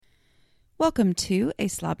Welcome to A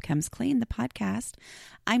Slob Comes Clean, the podcast.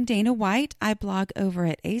 I'm Dana White. I blog over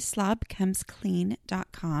at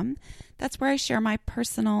aslobcomesclean.com. That's where I share my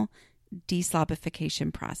personal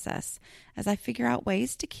deslobification process. As I figure out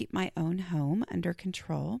ways to keep my own home under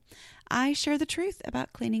control, I share the truth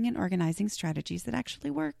about cleaning and organizing strategies that actually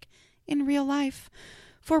work in real life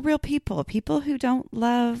for real people, people who don't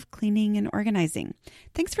love cleaning and organizing.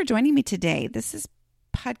 Thanks for joining me today. This is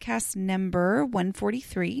podcast number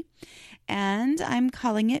 143, and I'm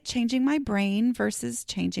calling it Changing My Brain versus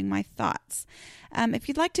Changing My Thoughts. If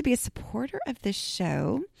you'd like to be a supporter of this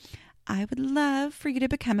show, I would love for you to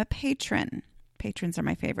become a patron. Patrons are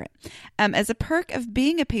my favorite. As a perk of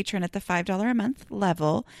being a patron at the $5 a month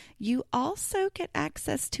level, you also get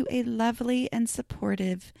access to a lovely and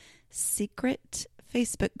supportive secret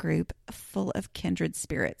Facebook group full of kindred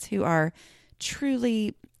spirits who are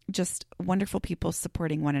truly just wonderful people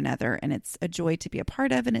supporting one another, and it's a joy to be a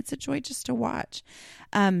part of, and it's a joy just to watch.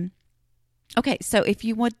 Okay, so if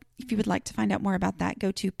you would like to find out more about that,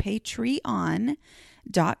 go to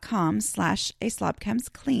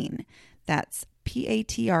patreon.com/aslobcomesclean. That's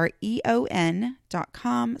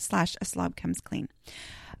patreon.com/aslobcomesclean.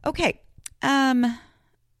 Okay.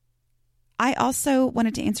 I also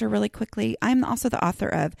wanted to answer really quickly. I'm also the author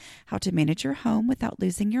of How to Manage Your Home Without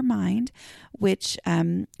Losing Your Mind, which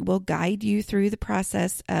will guide you through the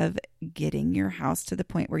process of getting your house to the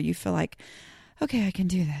point where you feel like, okay, I can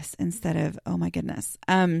do this, instead of, oh my goodness.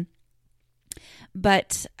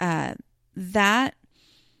 But that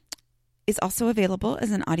is also available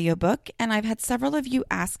as an audiobook. And I've had several of you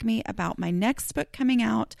ask me about my next book coming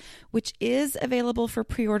out, which is available for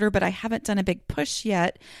pre-order, but I haven't done a big push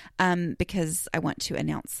yet because I want to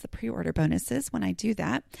announce the pre-order bonuses when I do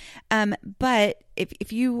that. But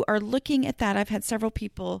if you are looking at that, I've had several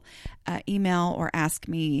people email or ask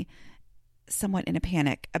me somewhat in a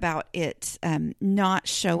panic about it not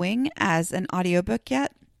showing as an audiobook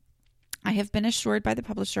yet. I have been assured by the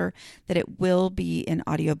publisher that it will be in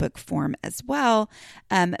audiobook form as well.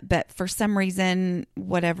 But for some reason,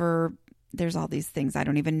 there's all these things I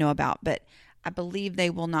don't even know about, but I believe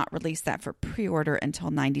they will not release that for pre-order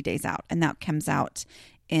until 90 days out. And that comes out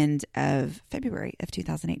end of February of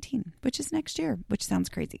 2018, which is next year, which sounds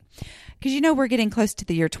crazy. Because we're getting close to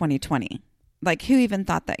the year 2020. Like, who even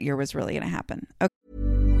thought that year was really going to happen? Okay.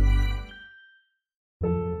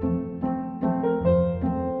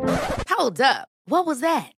 Hold up. What was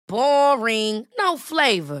that? Boring. No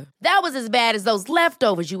flavor. That was as bad as those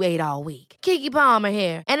leftovers you ate all week. Keke Palmer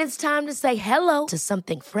here. And it's time to say hello to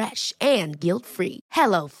something fresh and guilt-free.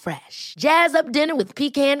 Hello Fresh. Jazz up dinner with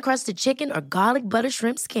pecan-crusted chicken or garlic butter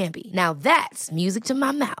shrimp scampi. Now that's music to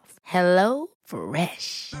my mouth. Hello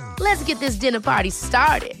Fresh. Let's get this dinner party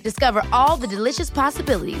started. Discover all the delicious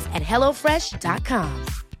possibilities at hellofresh.com.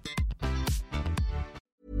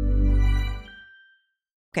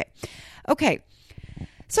 Okay.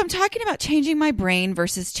 So I'm talking about changing my brain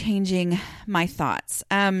versus changing my thoughts.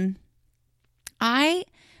 When I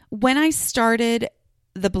started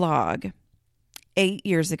the blog 8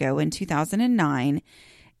 years ago in 2009,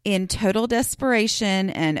 in total desperation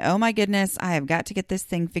and, oh my goodness, I have got to get this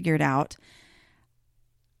thing figured out,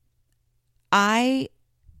 I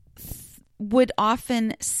would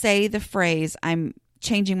often say the phrase, I'm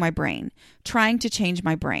changing my brain, trying to change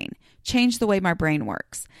my brain, change the way my brain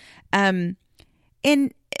works. And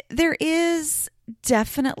there is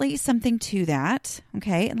definitely something to that.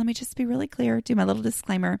 Okay. And let me just be really clear, do my little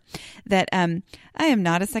disclaimer that I am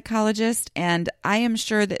not a psychologist, and I am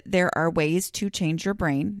sure that there are ways to change your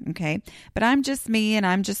brain. Okay. But I'm just me, and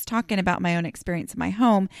I'm just talking about my own experience in my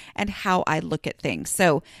home and how I look at things.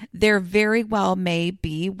 So there very well may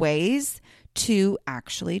be ways to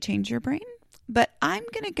actually change your brain. But I'm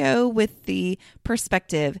going to go with the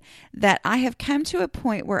perspective that I have come to a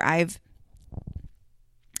point where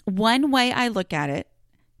one way I look at it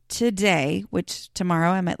today, which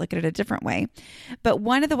tomorrow I might look at it a different way. But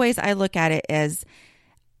one of the ways I look at it is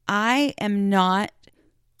my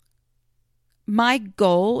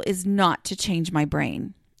goal is not to change my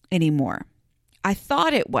brain anymore. I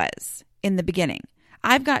thought it was in the beginning.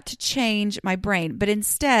 I've got to change my brain, but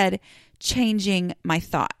instead changing my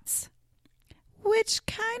thoughts. Which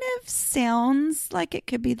kind of sounds like it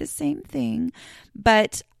could be the same thing,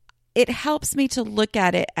 but it helps me to look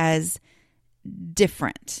at it as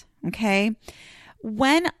different, okay?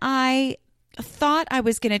 When I thought I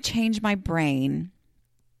was going to change my brain,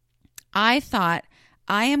 I thought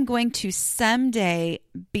I am going to someday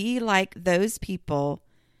be like those people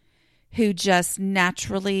who just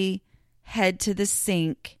naturally head to the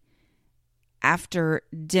sink after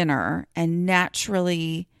dinner and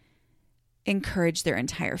naturally encourage their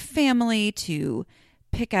entire family to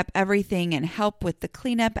pick up everything and help with the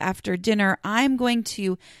cleanup after dinner. I'm going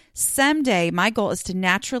to someday, my goal is to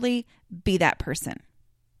naturally be that person.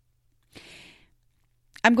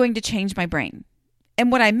 I'm going to change my brain.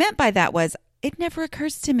 And what I meant by that was it never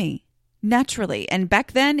occurs to me naturally. And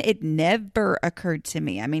back then it never occurred to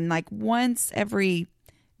me. I mean, like once every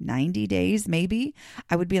 90 days, maybe,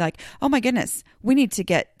 I would be like, oh my goodness, we need to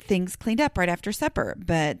get things cleaned up right after supper.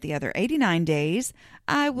 But the other 89 days,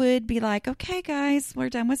 I would be like, okay, guys, we're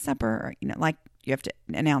done with supper. Or, like you have to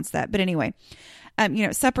announce that. But anyway,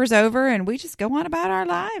 supper's over and we just go on about our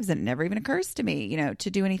lives. And it never even occurs to me, to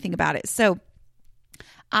do anything about it. So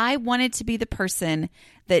I wanted to be the person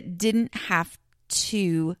that didn't have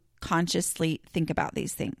to consciously think about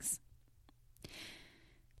these things.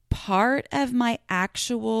 Part of my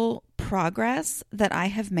actual progress that I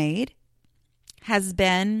have made has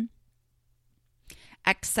been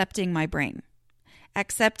accepting my brain,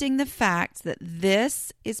 accepting the fact that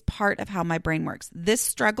this is part of how my brain works. This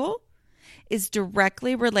struggle is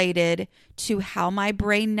directly related to how my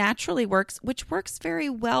brain naturally works, which works very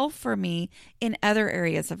well for me in other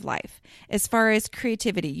areas of life. As far as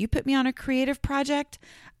creativity, you put me on a creative project,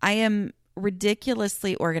 I am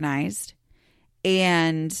ridiculously organized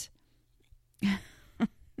and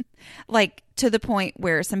like to the point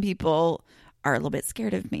where some people are a little bit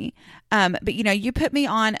scared of me. But you put me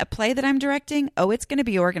on a play that I'm directing, it's going to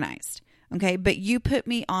be organized. Okay. But you put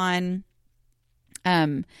me on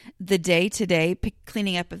the day-to-day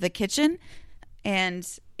cleaning up of the kitchen, and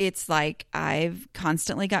it's like I've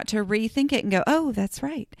constantly got to rethink it and go, oh, that's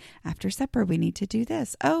right. After supper, we need to do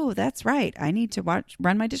this. Oh, that's right. I need to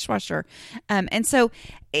run my dishwasher. And so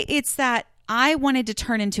it's that I wanted to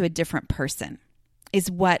turn into a different person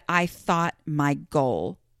is what I thought my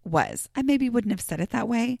goal was. I maybe wouldn't have said it that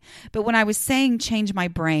way, but when I was saying change my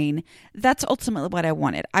brain, that's ultimately what I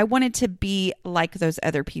wanted. I wanted to be like those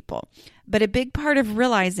other people. But a big part of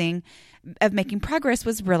making progress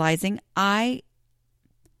was realizing I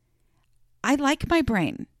like my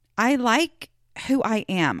brain. I like who I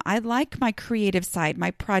am. I like my creative side,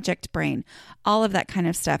 my project brain, all of that kind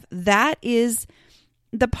of stuff. That is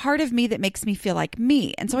the part of me that makes me feel like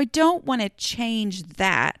me. And so I don't want to change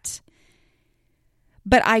that.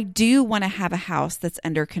 But I do want to have a house that's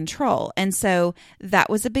under control. And so that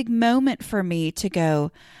was a big moment for me to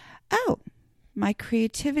go, oh, my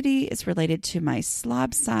creativity is related to my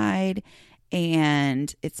slob side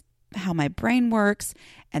and it's how my brain works.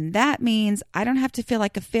 And that means I don't have to feel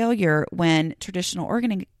like a failure when traditional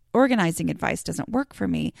organizing advice doesn't work for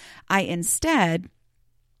me. I instead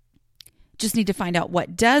just need to find out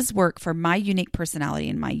what does work for my unique personality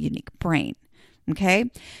and my unique brain. Okay.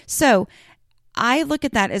 So I look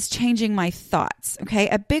at that as changing my thoughts. Okay.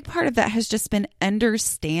 A big part of that has just been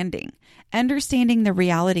understanding the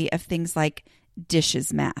reality of things like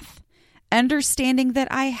dishes math, understanding that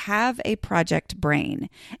I have a project brain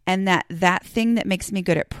and that thing that makes me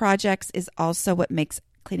good at projects is also what makes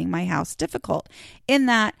cleaning my house difficult, in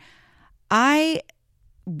that I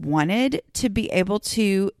wanted to be able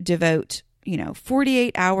to devote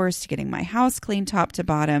 48 hours to getting my house clean top to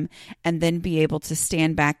bottom, and then be able to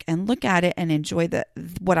stand back and look at it and enjoy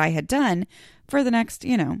what I had done for the next,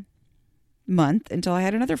 month until I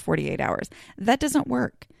had another 48 hours. That doesn't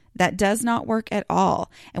work. That does not work at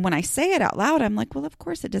all. And when I say it out loud, I'm like, well, of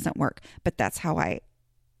course it doesn't work. But that's how I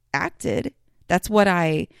acted. That's what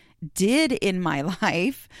I did in my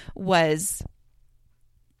life was,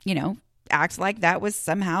 act like that was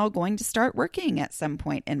somehow going to start working at some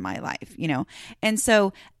point in my life, And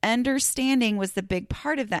so understanding was the big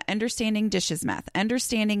part of that, understanding dishes math,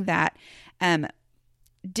 understanding that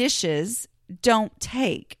dishes don't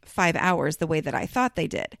take 5 hours the way that I thought they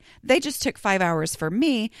did. They just took 5 hours for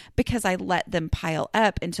me because I let them pile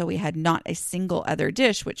up until we had not a single other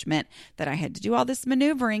dish, which meant that I had to do all this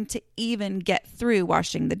maneuvering to even get through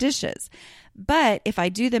washing the dishes. But if I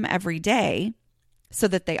do them every day, so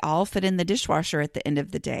that they all fit in the dishwasher at the end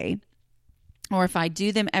of the day, or if I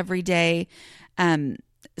do them every day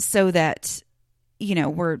so that,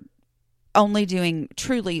 we're only doing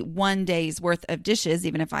truly 1 day's worth of dishes,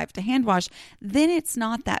 even if I have to hand wash, then it's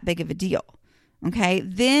not that big of a deal. Okay.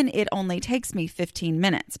 Then it only takes me 15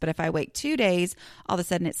 minutes. But if I wait 2 days, all of a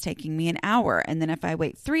sudden it's taking me an hour. And then if I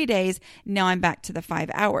wait 3 days, now I'm back to the 5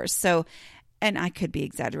 hours. So, and I could be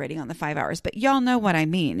exaggerating on the 5 hours, but y'all know what I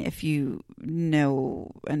mean if you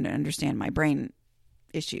know and understand my brain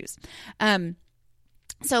issues.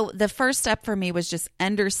 So the first step for me was just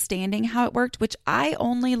understanding how it worked, which I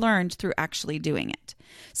only learned through actually doing it.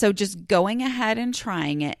 So just going ahead and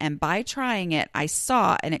trying it. And by trying it, I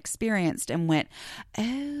saw and experienced and went,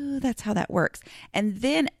 oh, that's how that works. And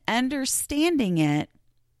then understanding it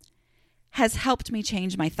has helped me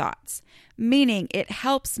change my thoughts, meaning it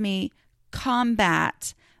helps me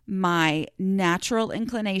combat my natural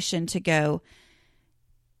inclination to go,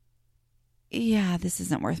 yeah, this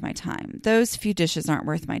isn't worth my time. Those few dishes aren't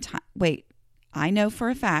worth my time. Wait, I know for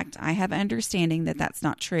a fact, I have understanding that that's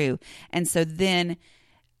not true. And so then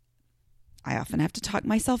I often have to talk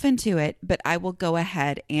myself into it, but I will go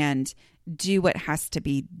ahead and do what has to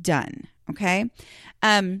be done. Okay.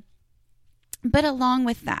 But along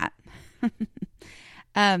with that,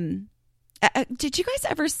 did you guys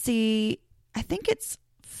ever see, I think it's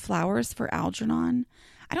Flowers for Algernon?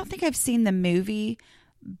 I don't think I've seen the movie,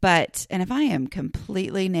 but, and if I am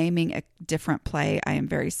completely naming a different play, I am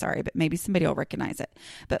very sorry, but maybe somebody will recognize it.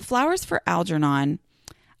 But Flowers for Algernon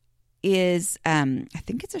is, I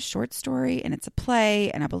think it's a short story and it's a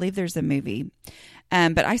play, and I believe there's a movie.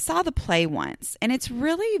 But I saw the play once, and it's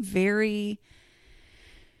really very,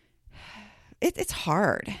 it's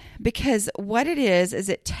hard, because what it is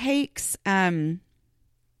it takes,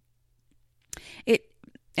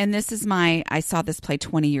 and this is I saw this play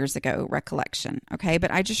 20 years ago, recollection. Okay.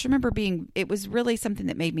 But I just remember it was really something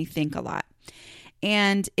that made me think a lot.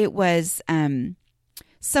 And it was,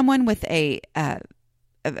 someone with a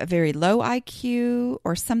very low IQ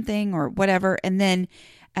or something or whatever. And then,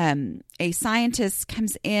 a scientist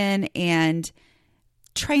comes in and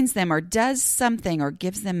trains them or does something or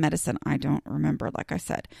gives them medicine. I don't remember, like I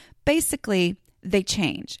said. Basically, they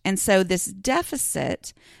change. And so this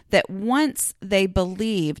deficit that once they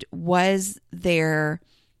believed was their,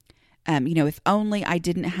 if only I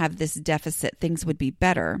didn't have this deficit, things would be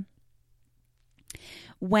better.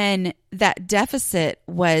 When that deficit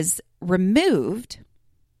was removed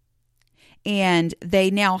and they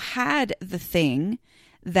now had the thing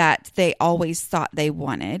that they always thought they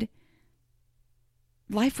wanted,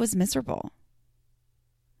 life was miserable.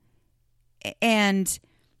 And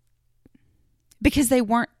because they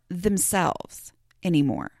weren't themselves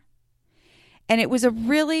anymore. And it was a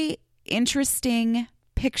really interesting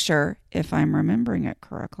picture, if I'm remembering it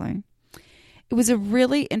correctly. It was a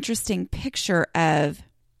really interesting picture of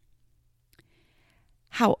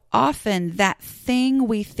how often that thing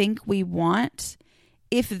we think we want,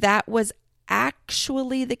 if that was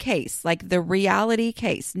actually the case, like the reality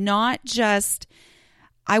case, not just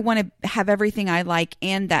I want to have everything I like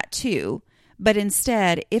and that too, but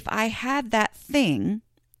instead, if I had that thing,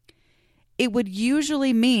 it would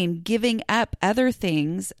usually mean giving up other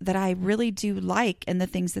things that I really do like and the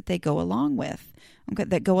things that they go along with, okay,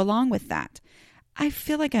 that go along with that. I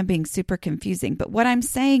feel like I'm being super confusing, but what I'm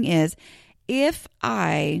saying is, if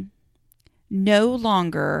I no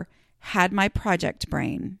longer had my project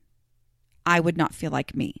brain, I would not feel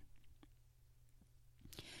like me.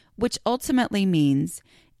 Which ultimately means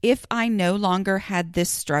if I no longer had this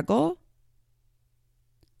struggle,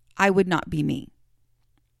 I would not be me.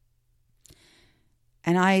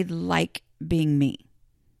 And I like being me.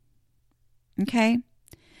 Okay?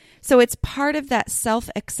 So it's part of that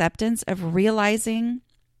self-acceptance of realizing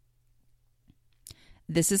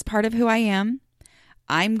this is part of who I am.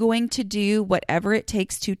 I'm going to do whatever it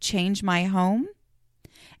takes to change my home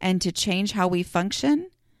and to change how we function.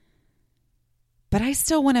 But I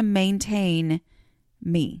still want to maintain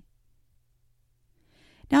me.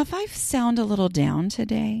 Now, if I sound a little down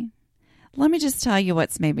today, let me just tell you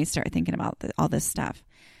what's made me start thinking about all this stuff.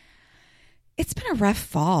 It's been a rough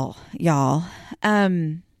fall, y'all.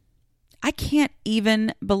 I can't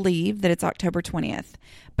even believe that it's October 20th.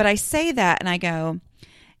 But I say that and I go,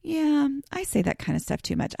 yeah, I say that kind of stuff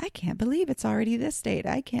too much. I can't believe it's already this date.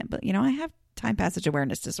 I can't, I have time passage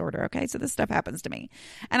awareness disorder. Okay. So this stuff happens to me.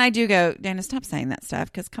 And I do go, Dana, stop saying that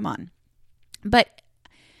stuff, because come on. But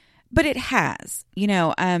it has,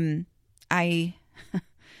 I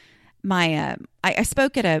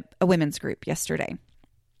spoke at a women's group yesterday.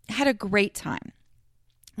 Had a great time.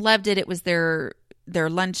 Loved it. It was their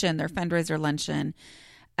luncheon, their fundraiser luncheon.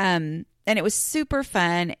 And it was super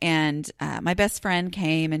fun. And my best friend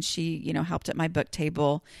came and she, helped at my book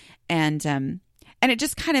table. And it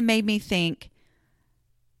just kind of made me think,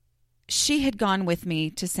 she had gone with me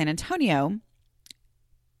to San Antonio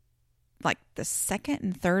like the 2nd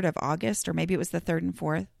and 3rd of August, or maybe it was the 3rd and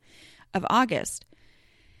 4th of August.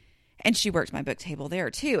 And she worked my book table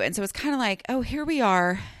there too. And so it's kind of like, oh, here we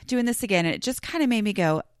are doing this again. And it just kind of made me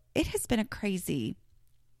go, it has been a crazy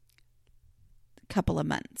couple of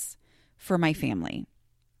months for my family.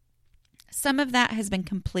 Some of that has been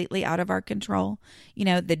completely out of our control. You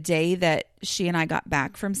know, the day that she and I got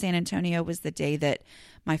back from San Antonio was the day that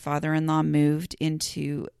my father-in-law moved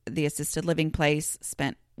into the assisted living place,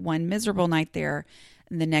 spent one miserable night there,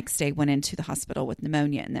 and the next day went into the hospital with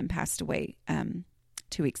pneumonia and then passed away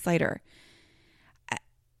 2 weeks later.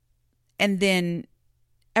 And then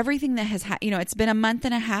everything that has happened, you know, it's been a month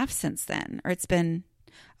and a half since then, or it's been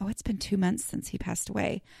 2 months since he passed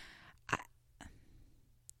away.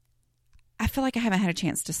 I feel like I haven't had a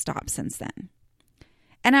chance to stop since then.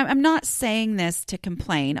 And I'm not saying this to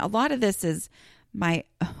complain. A lot of this is my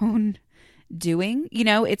own doing. You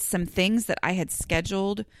know, it's some things that I had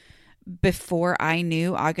scheduled before I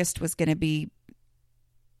knew August was going to be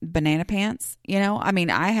banana pants. You know, I mean,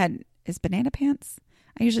 is banana pants?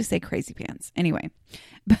 I usually say crazy pants. Anyway,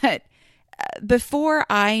 but before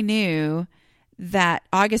I knew that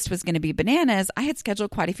August was going to be bananas, I had scheduled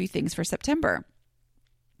quite a few things for September.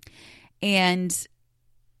 And,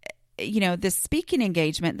 you know, this speaking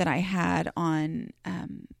engagement that I had on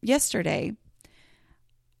yesterday,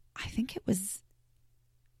 I think it was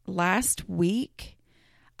last week,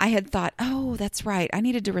 I had thought, oh, that's right. I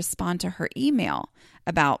needed to respond to her email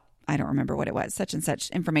about, I don't remember what it was, such and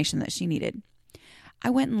such information that she needed.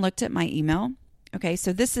 I went and looked at my email. Okay,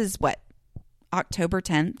 so this is what, October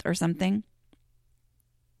 10th or something?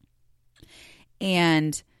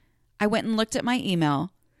 And I went and looked at my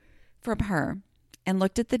email from her and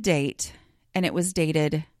looked at the date, and it was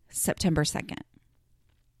dated September 2nd.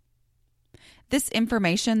 This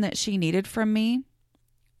information that she needed from me,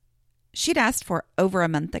 she'd asked for over a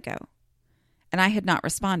month ago, and I had not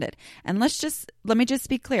responded. And let me just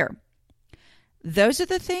be clear. Those are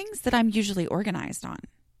the things that I'm usually organized on.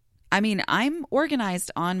 I mean, I'm organized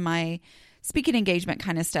on my speaking engagement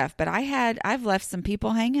kind of stuff, but I've left some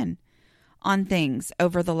people hanging on things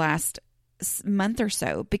over the last month or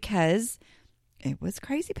so because it was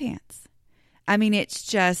crazy pants. I mean, it's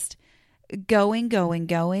just going,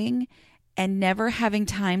 and never having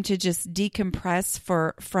time to just decompress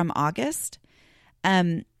from August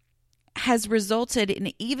has resulted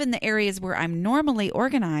in even the areas where I'm normally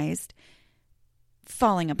organized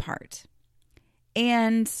falling apart.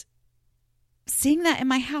 And seeing that in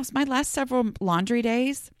my house, my last several laundry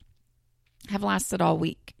days have lasted all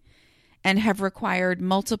week and have required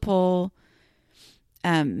multiple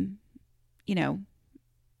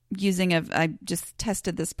I just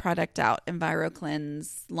tested this product out,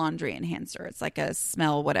 EnviroCleanse Laundry Enhancer. It's like a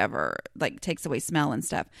smell, whatever, like takes away smell and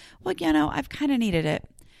stuff. Well, you know, I've kind of needed it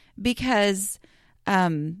because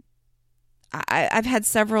I've had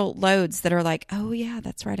several loads that are like, oh yeah,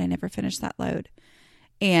 that's right, I never finished that load.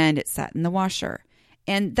 And it sat in the washer.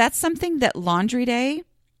 And that's something that laundry day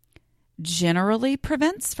generally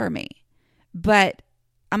prevents for me. But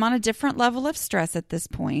I'm on a different level of stress at this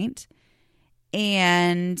point.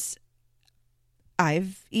 And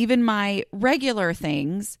even my regular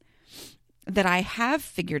things that I have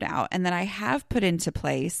figured out and that I have put into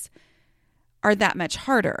place are that much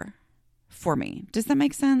harder for me. Does that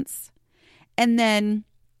make sense? And then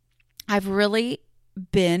I've really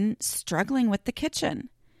been struggling with the kitchen.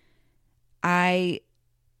 I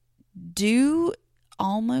do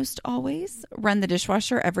almost always run the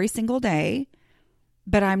dishwasher every single day,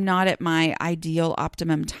 but I'm not at my ideal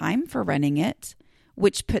optimum time for running it,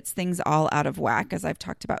 which puts things all out of whack, as I've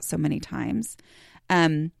talked about so many times.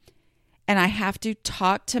 And I have to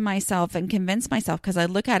talk to myself and convince myself, because I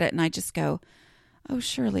look at it and I just go, oh,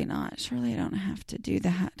 surely not. Surely I don't have to do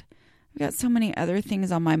that. I've got so many other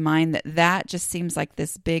things on my mind that just seems like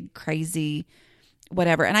this big, crazy,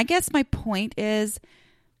 whatever. And I guess my point is,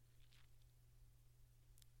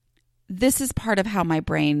 this is part of how my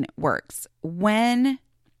brain works. When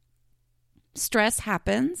stress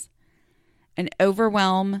happens and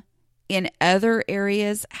overwhelm in other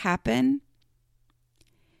areas happen,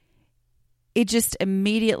 it just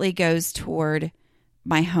immediately goes toward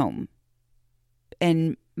my home.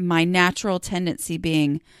 And my natural tendency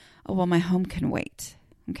being, oh, well, my home can wait.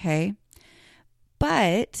 Okay.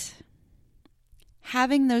 But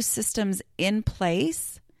having those systems in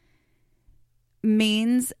place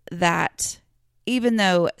means that even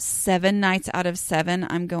though 7 nights out of 7,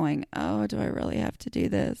 I'm going, oh, do I really have to do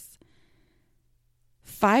this?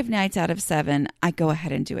 5 nights out of 7, I go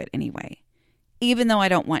ahead and do it anyway, even though I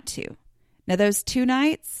don't want to. Now, those 2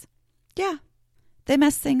 nights, yeah, they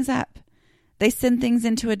mess things up. They send things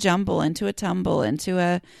into a jumble, into a tumble, into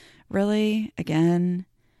a really, again.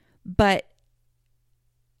 But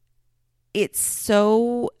it's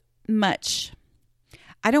so much,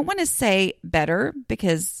 I don't want to say better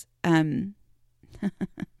because, but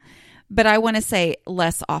I want to say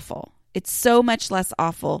less awful. It's so much less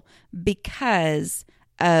awful because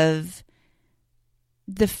of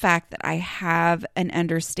the fact that I have an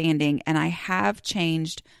understanding and I have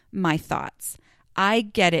changed my thoughts. I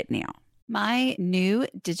get it now. My new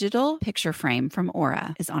digital picture frame from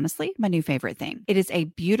Aura is honestly my new favorite thing. It is a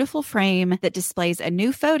beautiful frame that displays a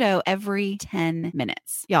new photo every 10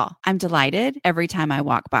 minutes. Y'all, I'm delighted every time I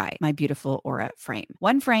walk by my beautiful Aura frame.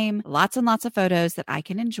 One frame, lots and lots of photos that I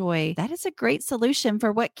can enjoy. That is a great solution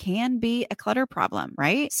for what can be a clutter problem,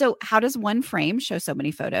 right? So how does one frame show so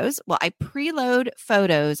many photos? Well, I preload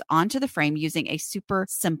photos onto the frame using a super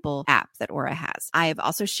simple app that Aura has. I have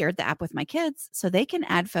also shared the app with my kids so they can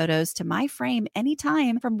add photos to my frame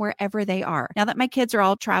anytime from wherever they are. Now that my kids are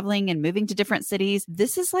all traveling and moving to different cities,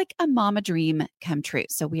 this is like a mama dream come true.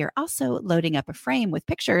 So we are also loading up a frame with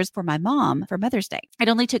pictures for my mom for Mother's Day. It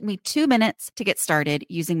only took me 2 minutes to get started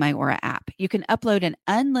using my Aura app. You can upload an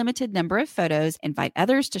unlimited number of photos, invite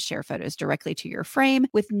others to share photos directly to your frame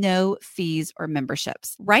with no fees or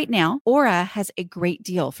memberships. Right now, Aura has a great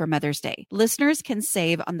deal for Mother's Day. Listeners can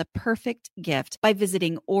save on the perfect gift by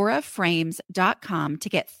visiting auraframes.com to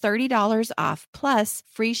get $30 off plus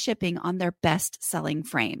free shipping on their best-selling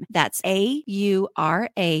frame. That's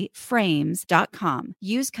AURA frames.com.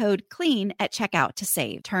 Use code CLEAN at checkout to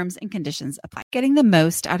save. Terms and conditions apply. Getting the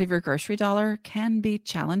most out of your grocery dollar can be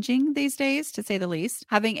challenging these days, to say the least.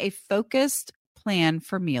 Having a focused plan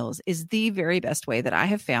for meals is the very best way that I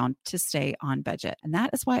have found to stay on budget. And that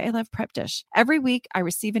is why I love Prep Dish. Every week, I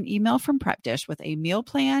receive an email from Prep Dish with a meal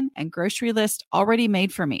plan and grocery list already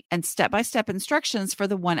made for me and step-by-step instructions for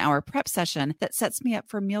the 1-hour prep session that sets me up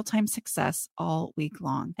for mealtime success all week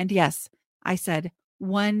long. And yes, I said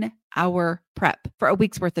 1 hour prep for a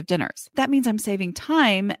week's worth of dinners. That means I'm saving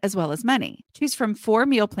time as well as money. Choose from 4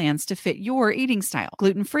 meal plans to fit your eating style: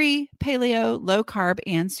 gluten-free, paleo, low carb,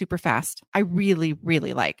 and super fast. I really,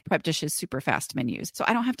 really like Prep Dish's super fast menus, so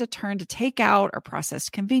I don't have to turn to takeout or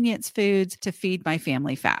processed convenience foods to feed my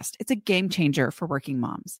family fast. It's a game changer for working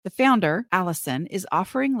moms. The founder, Allison, is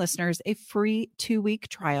offering listeners a free 2-week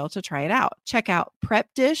trial to try it out. Check out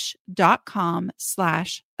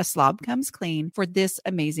prepdish.com/aslobcomesclean for this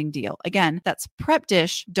amazing deal. Again, that's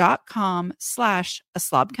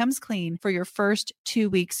prepdish.com/aslobcomesclean for your first 2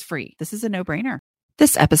 weeks free. This is a no-brainer.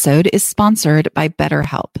 This episode is sponsored by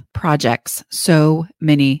BetterHelp. Projects, so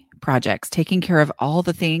many projects. Taking care of all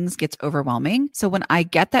the things gets overwhelming. So when I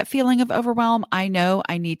get that feeling of overwhelm, I know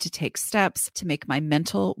I need to take steps to make my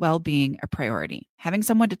mental well-being a priority. Having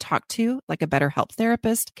someone to talk to, like a BetterHelp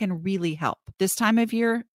therapist, can really help. This time of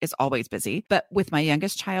year is always busy, but with my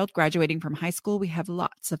youngest child graduating from high school, we have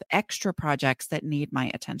lots of extra projects that need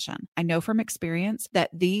my attention. I know from experience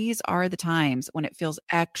that these are the times when it feels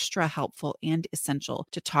extra helpful and essential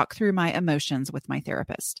to talk through my emotions with my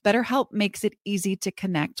therapist. BetterHelp makes it easy to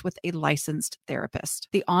connect with a licensed therapist.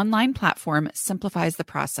 The online platform simplifies the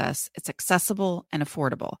process. It's accessible and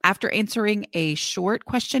affordable. After answering a short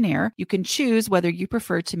questionnaire, you can choose whether you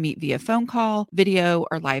prefer to meet via phone call, video,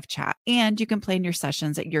 or live chat. And you can plan your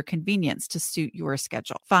sessions at your convenience to suit your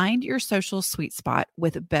schedule. Find your social sweet spot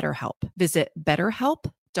with BetterHelp. Visit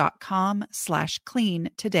BetterHelp.com/clean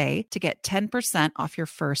today to get 10% off your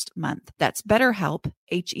first month. That's BetterHelp,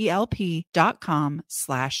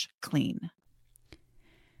 HELP.com/clean.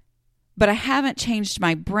 But I haven't changed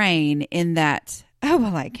my brain in that, oh,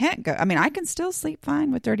 well, I can't go. I mean, I can still sleep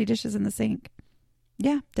fine with dirty dishes in the sink.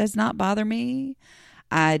 Yeah, does not bother me.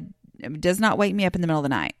 Does not wake me up in the middle of the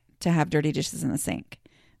night to have dirty dishes in the sink.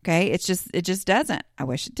 Okay, it just doesn't. I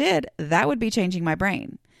wish it did. That would be changing my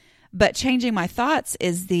brain. But changing my thoughts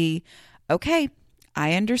is okay,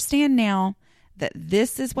 I understand now that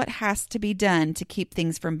this is what has to be done to keep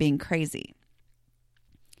things from being crazy,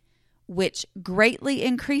 which greatly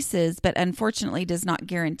increases, but unfortunately does not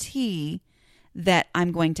guarantee that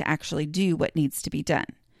I'm going to actually do what needs to be done.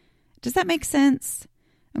 Does that make sense?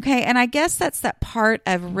 Okay, and I guess that's that part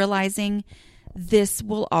of realizing this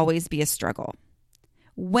will always be a struggle.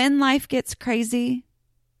 When life gets crazy,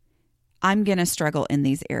 I'm going to struggle in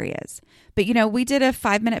these areas. But we did a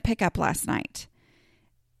 5-minute pickup last night,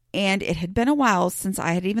 and it had been a while since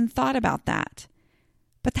I had even thought about that.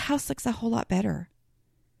 But the house looks a whole lot better.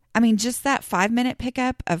 I mean, just that 5-minute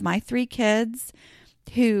pickup of my 3 kids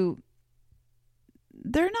who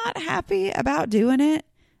they're not happy about doing it,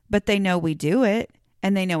 but they know we do it,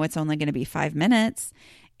 and they know it's only going to be 5 minutes.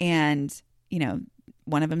 And,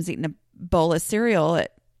 one of them's eating a bowl of cereal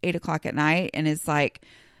at 8 o'clock at night and is like,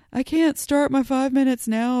 I can't start my 5 minutes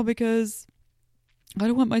now because I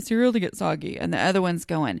don't want my cereal to get soggy. And the other one's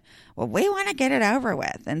going, well, we want to get it over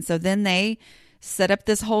with. And so then they set up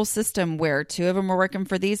this whole system where 2 of them were working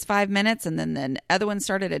for these 5 minutes, and then the other one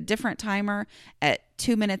started a different timer at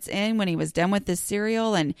 2 minutes in when he was done with this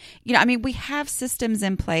cereal. And, we have systems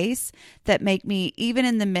in place that make me, even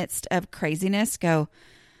in the midst of craziness, go,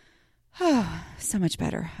 oh, so much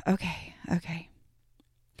better. Okay.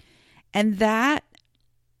 And that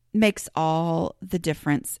makes all the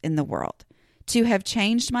difference in the world, to have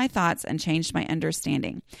changed my thoughts and changed my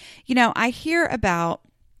understanding. I hear about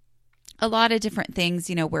a lot of different things,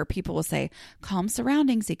 where people will say calm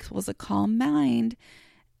surroundings equals a calm mind.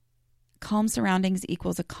 Calm surroundings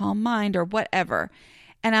equals a calm mind, or whatever.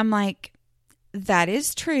 And I'm like, that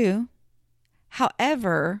is true.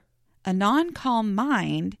 However, a non-calm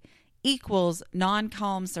mind equals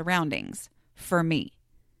non-calm surroundings for me.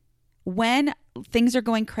 When things are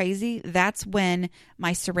going crazy, that's when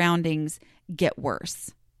my surroundings get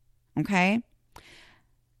worse. Okay?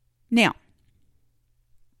 Now,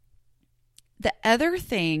 the other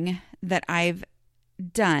thing that I've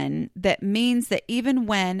done that means that even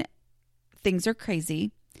when things are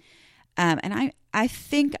crazy, and I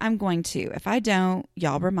think I'm going to, if I don't,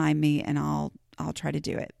 y'all remind me and I'll try to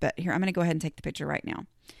do it. But here, I'm going to go ahead and take the picture right now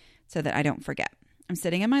so that I don't forget. I'm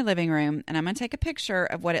sitting in my living room and I'm going to take a picture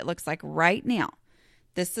of what it looks like right now.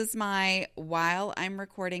 This is my while I'm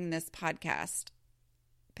recording this podcast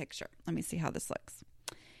picture. Let me see how this looks.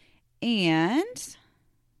 And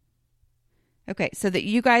okay, so that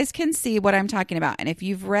you guys can see what I'm talking about. And if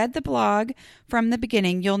you've read the blog from the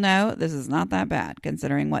beginning, you'll know this is not that bad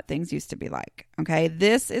considering what things used to be like. Okay,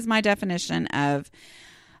 this is my definition of,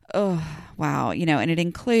 oh, wow. And it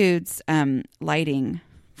includes lighting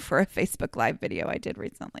for a Facebook Live video I did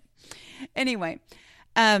recently. Anyway,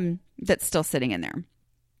 that's still sitting in there.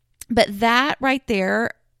 But that right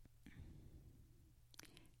there,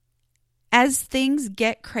 as things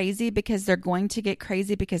get crazy, because they're going to get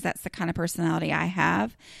crazy because that's the kind of personality I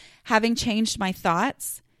have, having changed my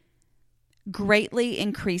thoughts greatly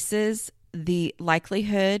increases the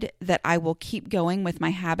likelihood that I will keep going with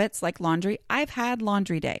my habits like laundry. I've had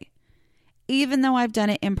laundry day. Even though I've done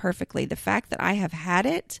it imperfectly, the fact that I have had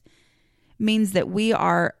it means that we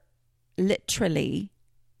are literally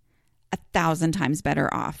 1,000 times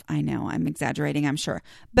better off. I know I'm exaggerating, I'm sure,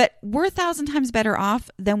 but we're 1,000 times better off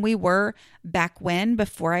than we were back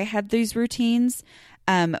before I had these routines,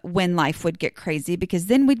 when life would get crazy, because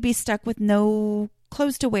then we'd be stuck with no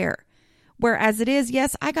clothes to wear. Whereas it is,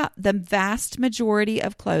 yes, I got the vast majority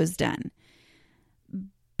of clothes done.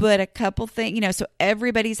 But a couple things, so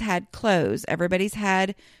everybody's had clothes. Everybody's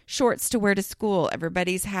had shorts to wear to school.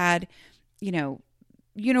 Everybody's had,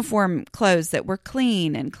 uniform clothes that were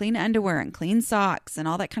clean, and clean underwear and clean socks and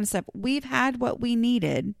all that kind of stuff. We've had what we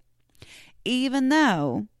needed, even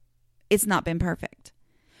though it's not been perfect.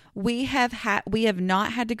 We have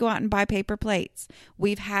not had to go out and buy paper plates.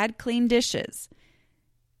 We've had clean dishes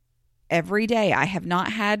every day. I have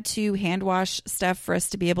not had to hand wash stuff for us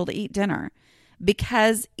to be able to eat dinner.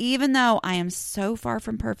 Because even though I am so far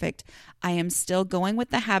from perfect, I am still going with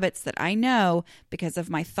the habits that I know because of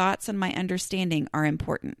my thoughts and my understanding are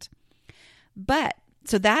important. But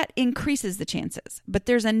so that increases the chances. But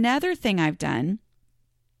there's another thing I've done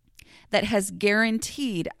that has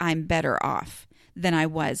guaranteed I'm better off than I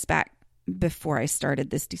was back before I started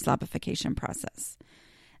this deslobification process.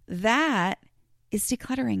 That is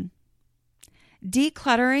decluttering.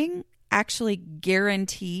 Decluttering actually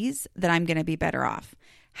guarantees that I'm going to be better off.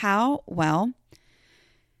 How? Well,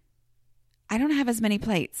 I don't have as many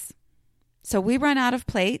plates. So we run out of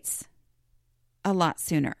plates a lot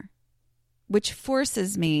sooner, which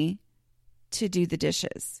forces me to do the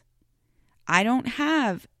dishes. I don't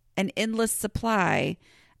have an endless supply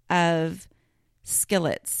of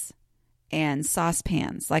skillets and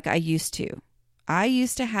saucepans like I used to. I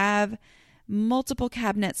used to have multiple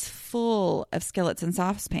cabinets full of skillets and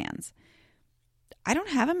saucepans. I don't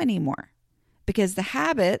have them anymore because the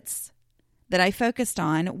habits that I focused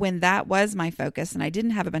on when that was my focus, and I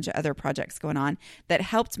didn't have a bunch of other projects going on that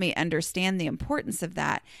helped me understand the importance of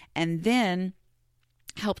that, and then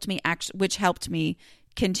which helped me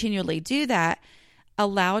continually do that,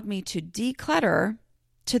 allowed me to declutter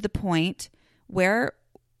to the point where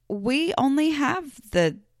we only have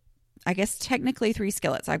technically 3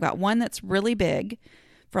 skillets. I've got one that's really big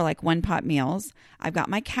for like one pot meals. I've got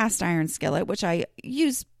my cast iron skillet, which I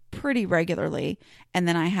use pretty regularly. And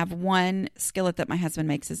then I have one skillet that my husband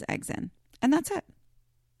makes his eggs in. And that's it.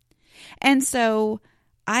 And so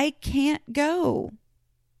I can't go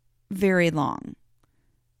very long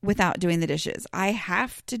without doing the dishes. I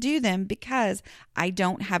have to do them because I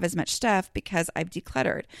don't have as much stuff because I've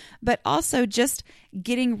decluttered. But also just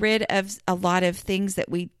getting rid of a lot of things that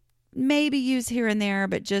we maybe use here and there,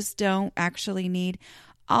 but just don't actually need.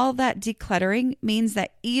 All that decluttering means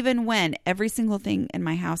that even when every single thing in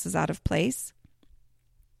my house is out of place,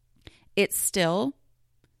 it still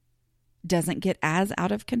doesn't get as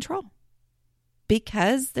out of control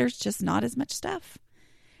because there's just not as much stuff.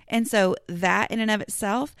 And so that in and of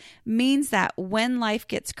itself means that when life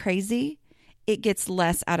gets crazy, it gets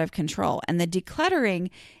less out of control. And the decluttering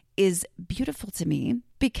is beautiful to me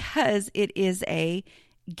because it is a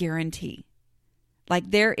guarantee.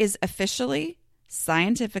 Like there is officially,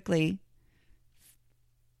 scientifically,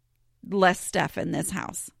 less stuff in this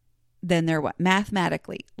house than there was.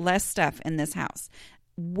 Mathematically, less stuff in this house.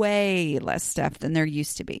 Way less stuff than there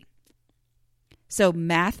used to be. So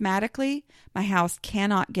mathematically, my house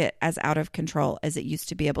cannot get as out of control as it used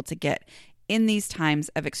to be able to get in these times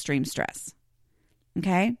of extreme stress.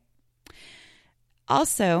 Okay?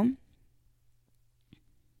 Also,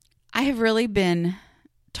 I have really been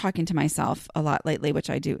talking to myself a lot lately, which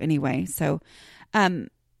I do anyway. So,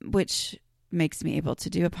 which makes me able to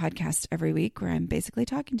do a podcast every week where I'm basically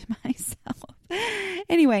talking to myself.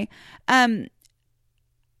 Anyway, as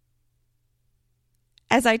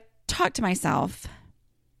I talk to myself,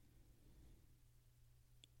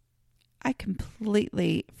 I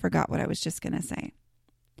completely forgot what I was just going to say.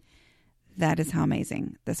 That is how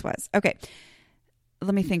amazing this was. Okay.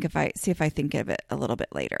 Let me see if I think of it a little bit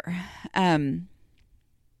later.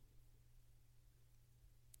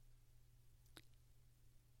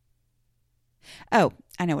 Oh,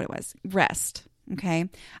 I know what it was. Rest. Okay.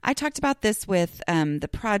 I talked about this with the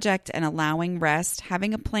project and allowing rest.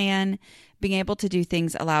 Having a plan, being able to do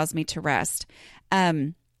things allows me to rest.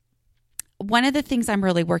 One of the things I'm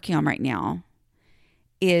really working on right now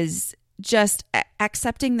is just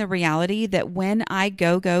accepting the reality that when I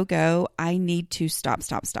go, I need to stop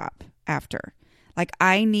after. Like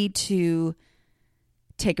I need to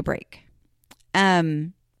take a break.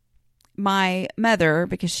 My mother,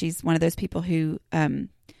 because she's one of those people who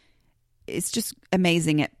is just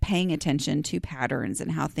amazing at paying attention to patterns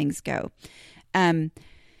and how things go.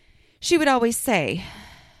 She would always say,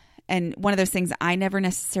 and one of those things I never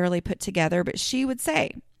necessarily put together, but she would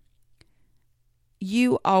say,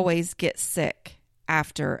 you always get sick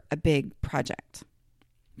after a big project.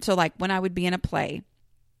 So like when I would be in a play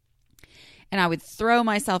and I would throw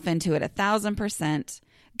myself into it 1,000%,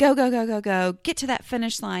 go, get to that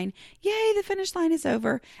finish line. Yay, the finish line is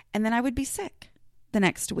over. And then I would be sick the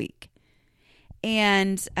next week.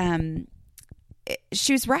 And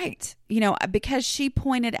she was right. Because she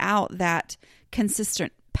pointed out that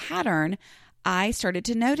consistent pattern, I started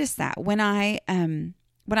to notice that when I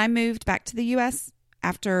moved back to the U.S.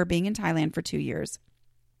 after being in Thailand for 2 years,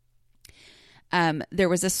 there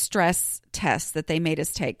was a stress test that they made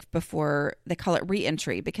us take before. They call it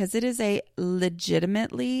reentry because it is a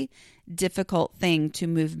legitimately difficult thing to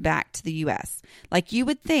move back to the U.S. Like you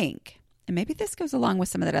would think, and maybe this goes along with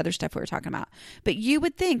some of that other stuff we were talking about, but you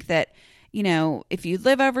would think that, if you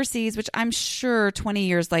live overseas, which I'm sure 20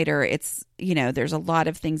 years later, it's, there's a lot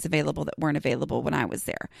of things available that weren't available when I was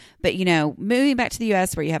there. But, moving back to the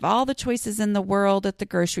U.S. where you have all the choices in the world at the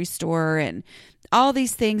grocery store and all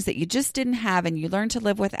these things that you just didn't have and you learn to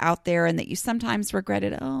live without there and that you sometimes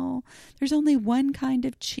regretted, oh, there's only one kind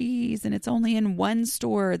of cheese and it's only in one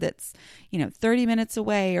store that's, 30 minutes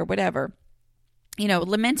away or whatever.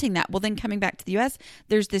 Lamenting that. Well, then coming back to the U.S.,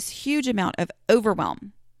 there's this huge amount of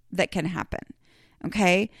overwhelm that can happen.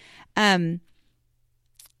 Okay. And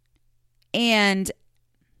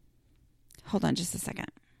hold on just a second.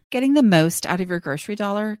 Getting the most out of your grocery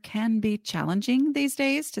dollar can be challenging these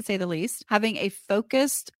days, to say the least. Having a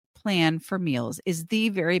focused plan for meals is the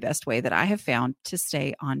very best way that I have found to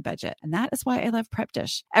stay on budget. And that is why I love Prep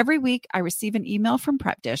Dish. Every week, I receive an email from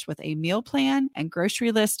Prep Dish with a meal plan and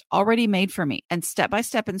grocery list already made for me and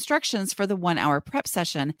step-by-step instructions for the 1-hour prep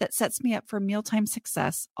session that sets me up for mealtime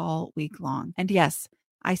success all week long. And yes,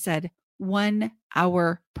 I said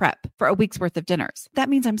 1-hour prep for a week's worth of dinners. That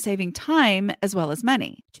means I'm saving time as well as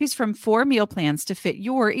money. Choose from 4 meal plans to fit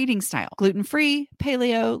your eating style. Gluten-free,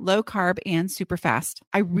 paleo, low carb, and super fast.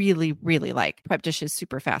 I really, really like Prep Dish's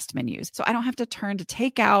super fast menus, so I don't have to turn to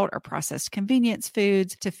takeout or processed convenience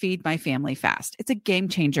foods to feed my family fast. It's a game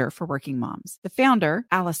changer for working moms. The founder,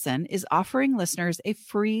 Allison, is offering listeners a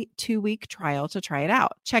free 2-week trial to try it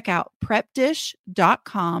out. Check out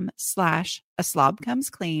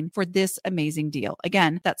prepdish.com/aslobcomesclean for this amazing deal.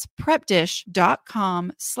 Again, that's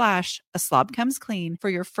prepdish.com/aslobcomesclean for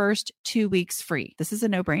your first 2 weeks free. This is a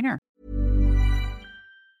no-brainer.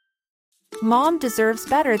 Mom deserves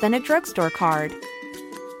better than a drugstore card.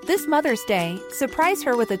 This Mother's Day, surprise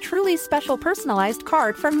her with a truly special personalized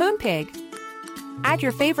card from Moonpig. Add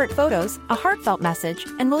your favorite photos, a heartfelt message,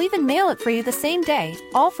 and we'll even mail it for you the same day,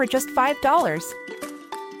 all for just $5.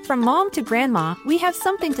 From mom to grandma, we have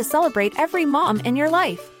something to celebrate every mom in your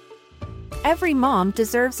life. Every mom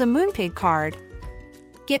deserves a Moonpig card.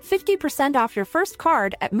 Get 50% off your first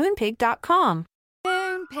card at Moonpig.com.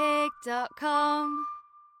 Moonpig.com.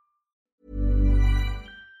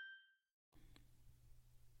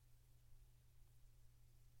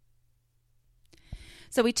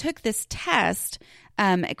 So we took this test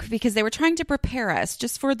because they were trying to prepare us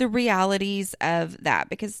just for the realities of that.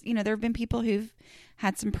 Because, there have been people who've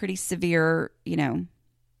had some pretty severe,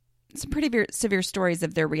 severe stories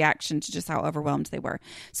of their reaction to just how overwhelmed they were.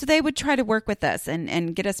 So they would try to work with us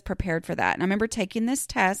and get us prepared for that. And I remember taking this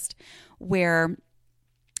test where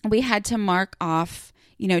we had to mark off,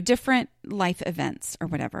 different life events or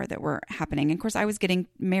whatever that were happening. And of course, I was getting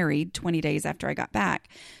married 20 days after I got back.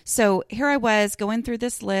 So here I was going through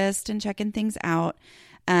this list and checking things out,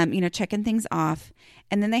 checking things off.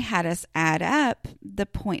 And then they had us add up the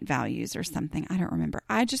point values or something. I don't remember.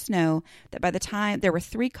 I just know that by the time there were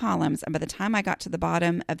 3 columns, and by the time I got to the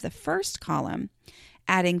bottom of the first column,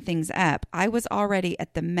 adding things up, I was already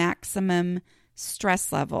at the maximum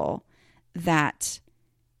stress level that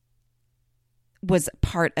was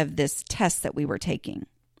part of this test that we were taking.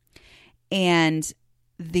 And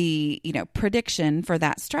the, prediction for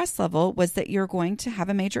that stress level was that you're going to have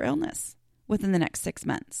a major illness within the next 6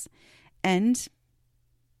 months. And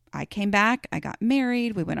I came back, I got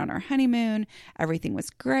married, we went on our honeymoon, everything was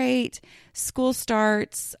great. School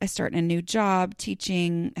starts, I start in a new job,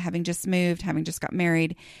 teaching, having just moved, having just got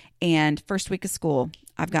married. And first week of school,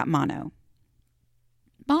 I've got mono.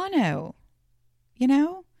 I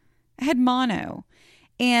had mono,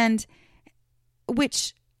 and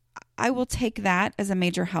which I will take that as a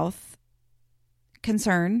major health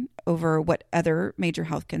concern over what other major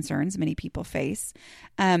health concerns many people face.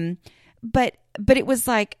 But it was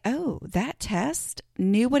like, oh, that test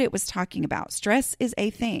knew what it was talking about. Stress is a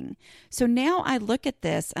thing. So now I look at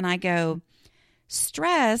this and I go,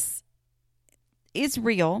 stress is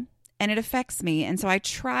real and it affects me. And so I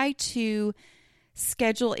try to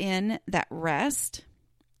schedule in that rest,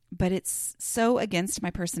 but it's so against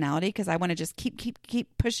my personality because I want to just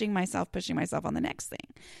keep pushing myself on the next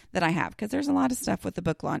thing that I have, because there's a lot of stuff with the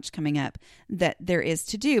book launch coming up that there is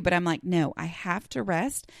to do. But I'm like, no, I have to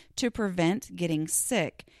rest to prevent getting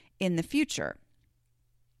sick in the future.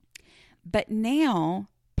 But now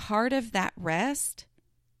part of that rest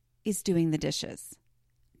is doing the dishes.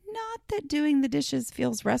 Not that doing the dishes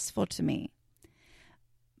feels restful to me,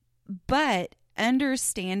 but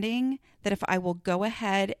understanding that if I will go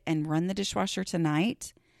ahead and run the dishwasher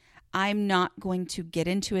tonight, I'm not going to get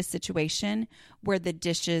into a situation where the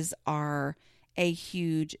dishes are a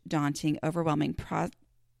huge, daunting, overwhelming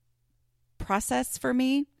process for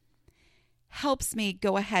me, helps me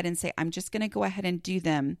go ahead and say, I'm just going to go ahead and do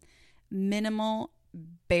them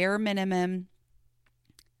bare minimum,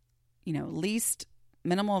 least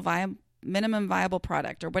minimum viable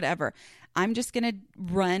product or whatever. I'm just going to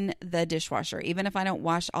run the dishwasher. Even if I don't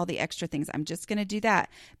wash all the extra things, I'm just going to do that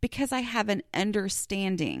because I have an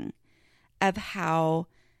understanding of how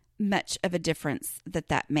much of a difference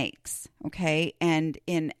that makes. Okay. And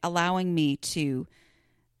in allowing me to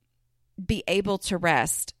be able to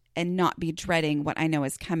rest and not be dreading what I know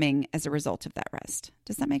is coming as a result of that rest.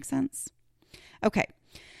 Does that make sense? Okay.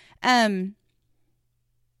 I'm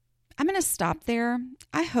going to stop there.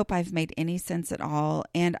 I hope I've made any sense at all.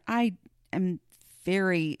 And I am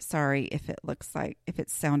very sorry if it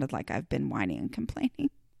sounded like I've been whining and complaining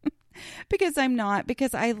because I'm not,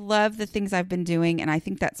 because I love the things I've been doing. And I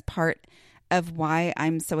think that's part of why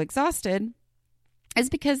I'm so exhausted, is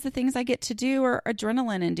because the things I get to do are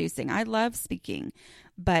adrenaline inducing. I love speaking,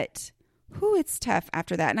 but it's tough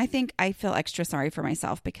after that. And I think I feel extra sorry for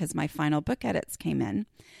myself because my final book edits came in,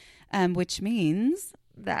 which means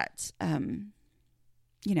that,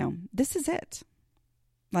 this is it.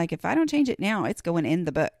 Like if I don't change it now, it's going in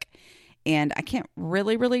the book, and I can't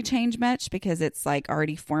really change much because it's like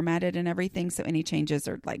already formatted and everything. So any changes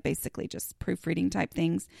are like basically just proofreading type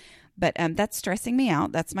things, but, that's stressing me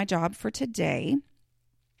out. That's my job for today.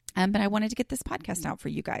 But I wanted to get this podcast out for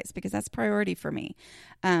you guys because that's priority for me,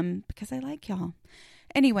 because I like y'all.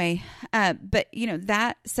 Anyway, but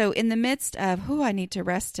so in the midst of, I need to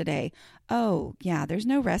rest today. Oh yeah, there's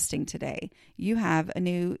no resting today. You have a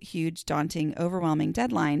new, huge, daunting, overwhelming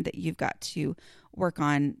deadline that you've got to work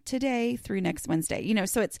on today through next Wednesday.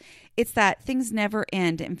 So it's that things never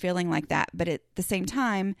end and feeling like that. But at the same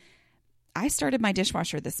time, I started my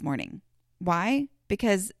dishwasher this morning. Why?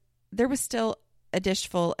 Because there was still a dish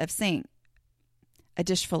full of sink. a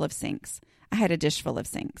dish full of sinks. I had a dish full of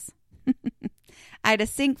sinks. I had a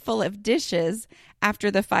sink full of dishes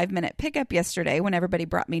after the 5-minute pickup yesterday when everybody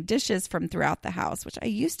brought me dishes from throughout the house, which I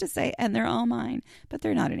used to say, and they're all mine, but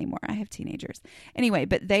they're not anymore. I have teenagers. Anyway,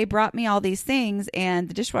 but they brought me all these things and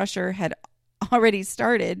the dishwasher had already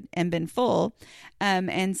started and been full.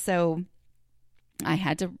 And so I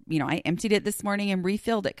had to, I emptied it this morning and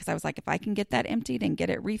refilled it because I was like, if I can get that emptied and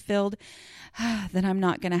get it refilled, then I'm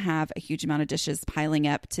not going to have a huge amount of dishes piling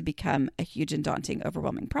up to become a huge and daunting,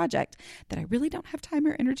 overwhelming project that I really don't have time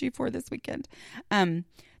or energy for this weekend.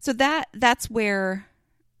 So that's where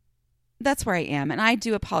I am. And I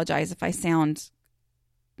do apologize if I sound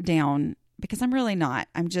down because I'm really not.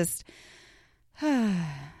 I'm just,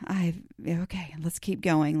 okay, let's keep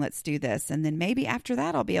going. Let's do this. And then maybe after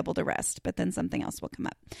that, I'll be able to rest, but then something else will come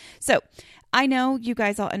up. So I know you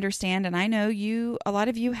guys all understand. And I know a lot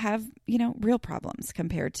of you have, real problems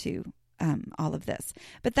compared to all of this,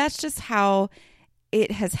 but that's just how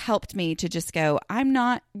it has helped me to just go, I'm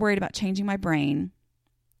not worried about changing my brain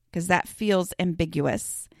because that feels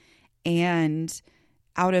ambiguous and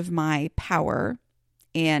out of my power.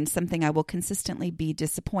 And something I will consistently be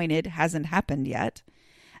disappointed hasn't happened yet.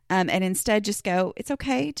 And instead just go, it's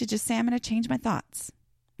okay to just say, I'm going to change my thoughts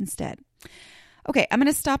instead. Okay, I'm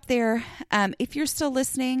going to stop there. If you're still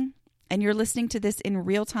listening and you're listening to this in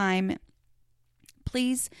real time,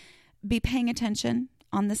 please be paying attention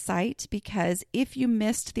on the site because if you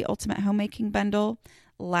missed the Ultimate Homemaking Bundle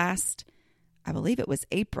last, I believe it was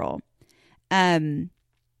April, there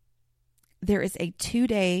is a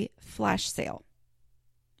 2-day flash sale.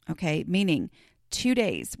 Okay, meaning 2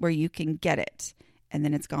 days where you can get it and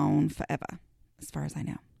then it's gone forever, as far as I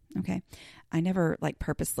know. Okay, I never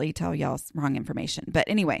purposely tell y'all wrong information, but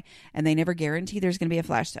anyway, and they never guarantee there's going to be a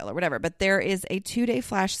flash sale or whatever, but there is a 2-day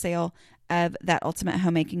flash sale of that Ultimate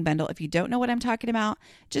Homemaking Bundle. If you don't know what I'm talking about,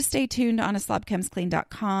 just stay tuned on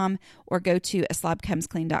aslobcomesclean.com or go to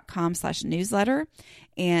aslobcomesclean.com/newsletter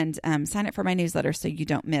and sign up for my newsletter so you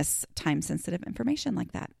don't miss time-sensitive information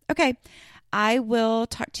like that. Okay, I will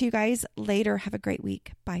talk to you guys later. Have a great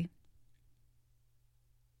week. Bye.